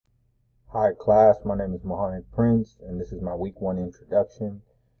Hi class, my name is Mohammed Prince, and this is my week 1 introduction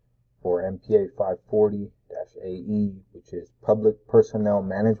for MPA 540-AE, which is Public Personnel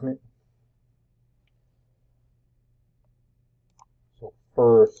Management. So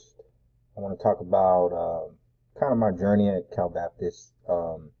first, I want to talk about kind of my journey at Cal Baptist.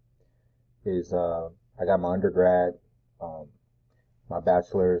 I got my undergrad, my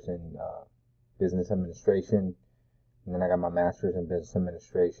bachelor's in business administration, and then I got my master's in business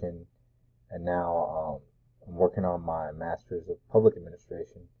administration. And now I'm working on my master's of public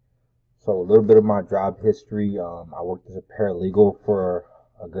administration. So a little bit of my job history. I worked as a paralegal for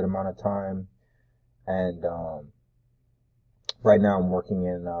a good amount of time, and right now I'm working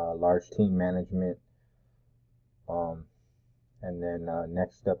in large team management. And then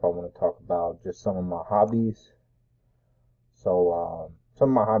next up, I want to talk about just some of my hobbies. So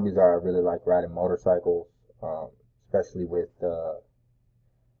some of my hobbies are I really like riding motorcycles, especially with a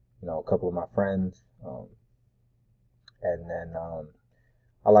couple of my friends. And then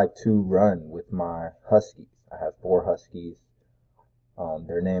I like to run with my huskies. I have 4 huskies.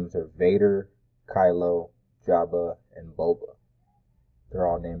 Their names are Vader, Kylo, Jabba, and Boba. They're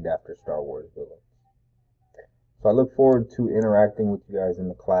all named after Star Wars villains. So I look forward to interacting with you guys in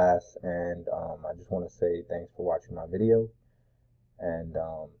the class, and I just want to say thanks for watching my video, and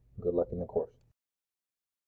good luck in the course.